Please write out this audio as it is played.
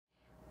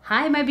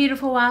Hi my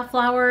beautiful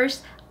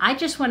wildflowers. I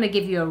just want to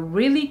give you a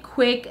really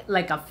quick,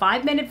 like a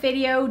 5-minute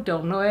video.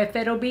 Don't know if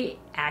it'll be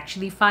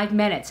actually 5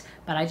 minutes,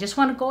 but I just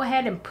want to go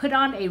ahead and put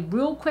on a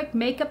real quick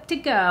makeup to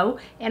go,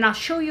 and I'll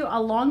show you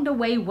along the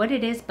way what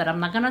it is, but I'm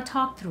not going to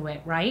talk through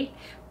it, right?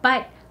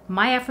 But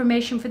my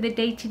affirmation for the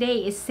day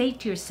today is say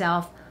to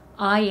yourself,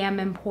 I am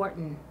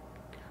important.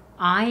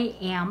 I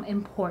am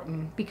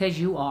important because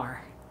you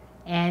are.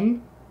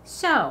 And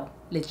so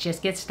let's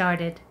just get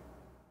started.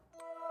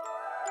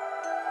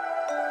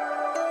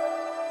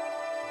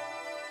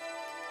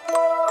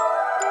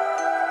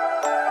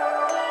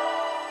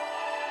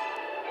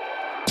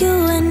 You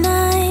and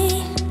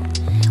I,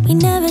 we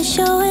never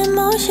show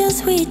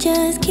emotions, we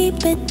just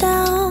keep it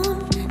down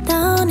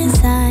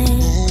inside.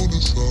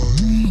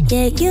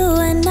 Yeah, you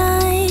and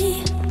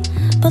I,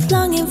 both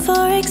longing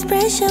for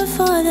expression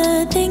for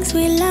the things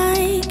we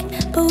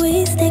like, but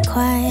we stay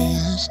quiet.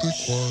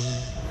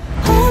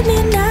 Hold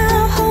me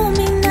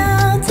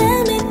now,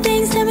 tell me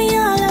things, tell me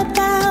all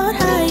about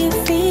how you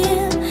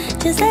feel.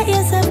 Just let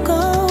yourself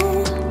go.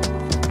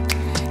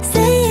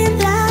 Say it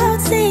loud,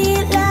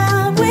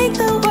 wake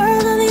the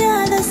world on the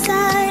other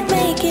side,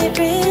 make it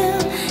real.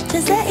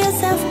 Just let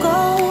yourself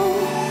go,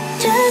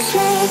 just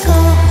let go.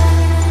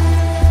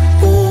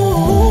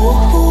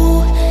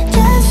 Ooh,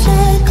 just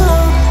let go.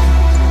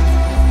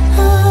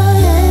 Oh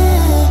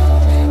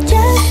yeah,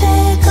 just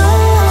let go.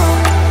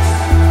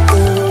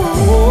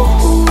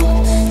 Ooh,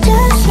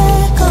 just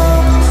let go.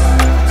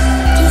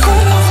 Just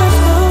let yourself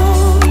go.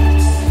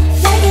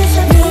 Let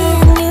yourself be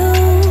in you.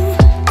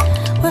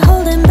 We're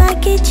holding back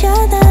each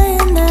other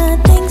in the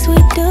things we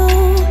do.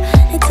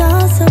 It's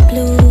all so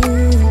blue.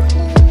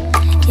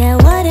 Yeah,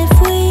 what if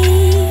we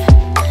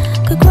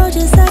could grow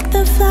just like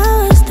the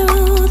flowers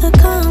through the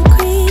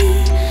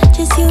concrete?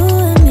 Just you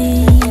and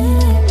me.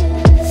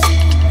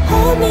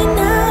 Hold me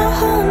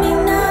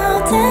now,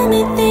 tell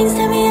me things,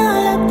 tell me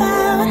all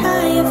about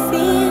how you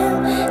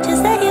feel.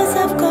 Just let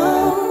yourself go.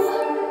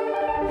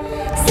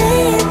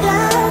 Say it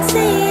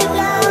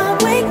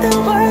loud, wake the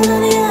world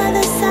on the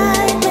other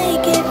side,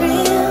 make it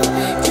real.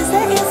 Just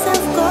let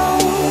yourself go,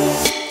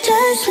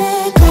 just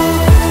let go.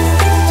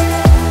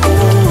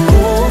 Ooh,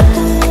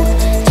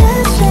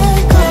 just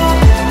let go.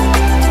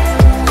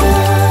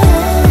 Oh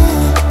yeah,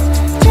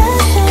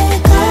 just let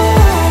go.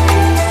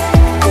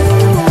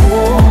 Ooh,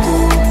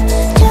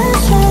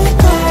 just let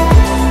go.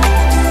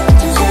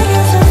 Just let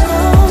yourself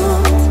go.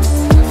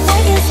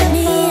 Let yourself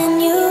be in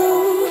you.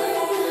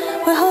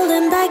 We're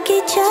holding back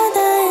each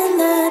other in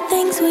the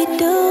things we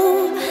do.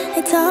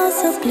 It's all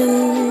so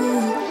blue.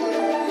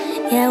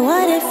 Yeah,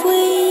 what if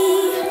we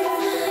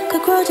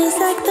could grow just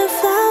like the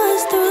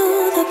flowers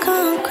through the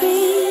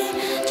concrete?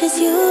 Just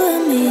you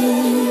and me.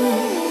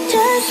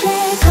 Just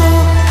let go.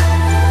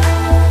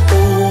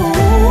 Ooh,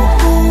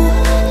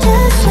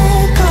 just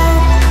let go.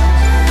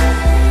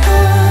 Oh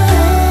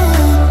yeah,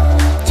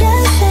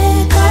 just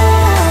let go.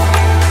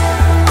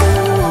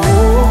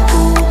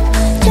 Ooh,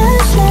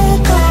 just let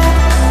go.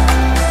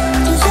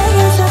 Just let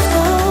yourself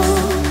go.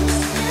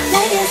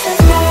 Let yourself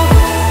go.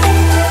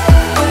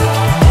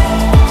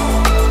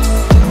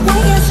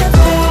 Let yourself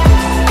go.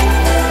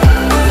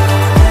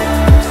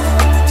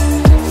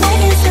 Let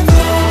yourself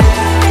go.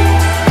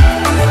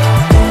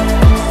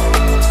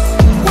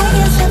 Let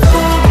yourself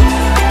go.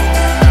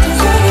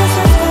 Just let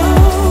yourself go.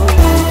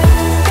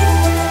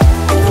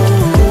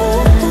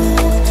 Ooh,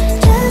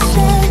 just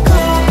let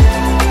go.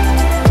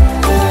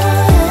 Oh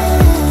yeah,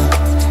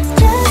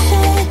 just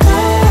let go.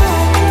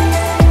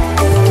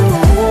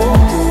 Ooh,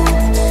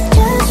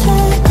 just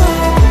let go.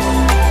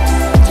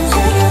 Just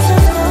let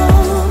yourself go.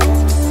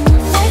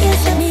 Let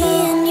yourself be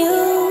in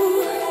you.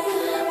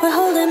 We're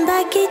holding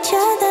back each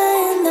other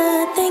in the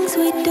things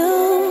we do.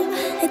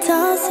 It's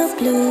all so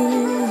blue.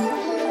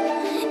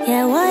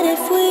 Yeah, what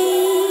if we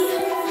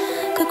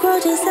could grow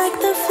just like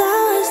the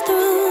flowers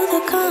through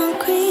the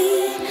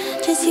concrete?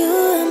 Just you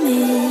and me.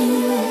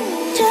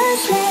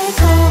 Just let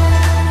go.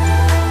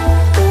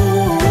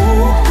 Ooh,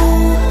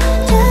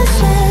 just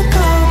let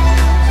go.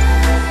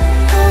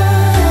 Oh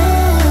yeah,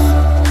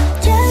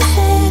 just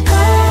let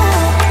go.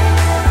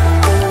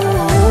 Ooh,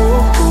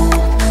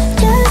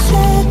 just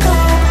let go.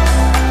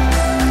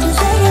 Just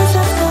let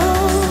yourself go.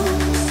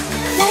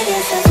 Let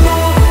yourself go.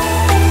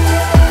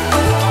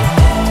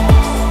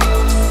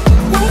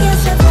 Let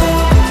yourself go.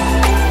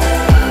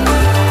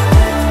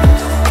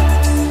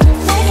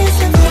 Let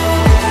yourself go.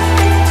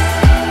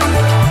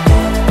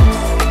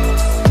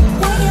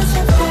 Let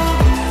yourself go.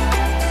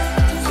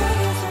 Just let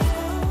yourself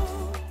go.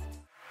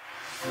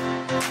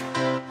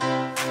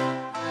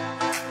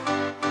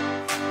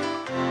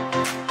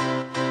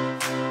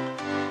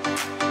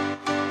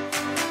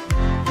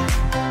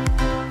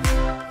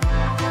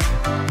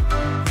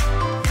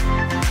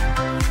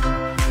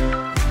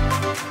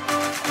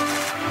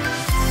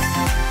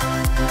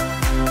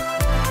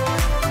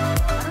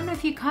 I don't know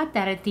if you caught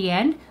that at the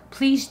end.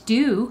 Please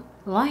do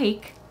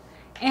like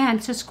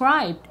and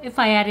subscribe if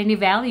I add any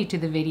value to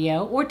the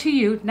video, or to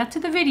you, not to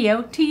the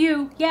video, to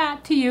you, yeah,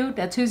 to you,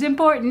 that's who's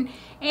important.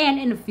 And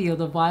in the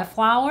field of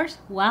wildflowers,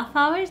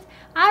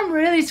 I'm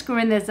really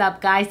screwing this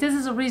up, guys. This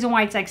is the reason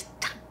why it's like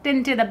tucked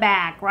into the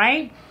back,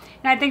 right?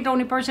 And I think the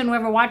only person who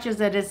ever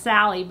watches it is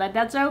Sally, but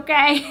that's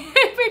okay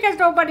because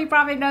nobody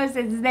probably knows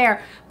it's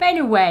there. But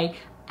anyway,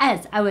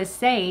 as I was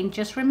saying,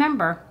 just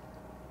remember,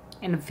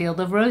 in the field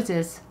of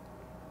roses,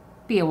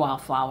 be a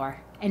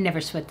wildflower and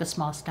never sweat the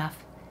small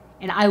stuff.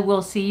 And I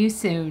will see you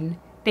soon.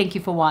 Thank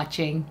you for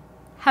watching.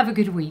 Have a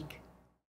good week.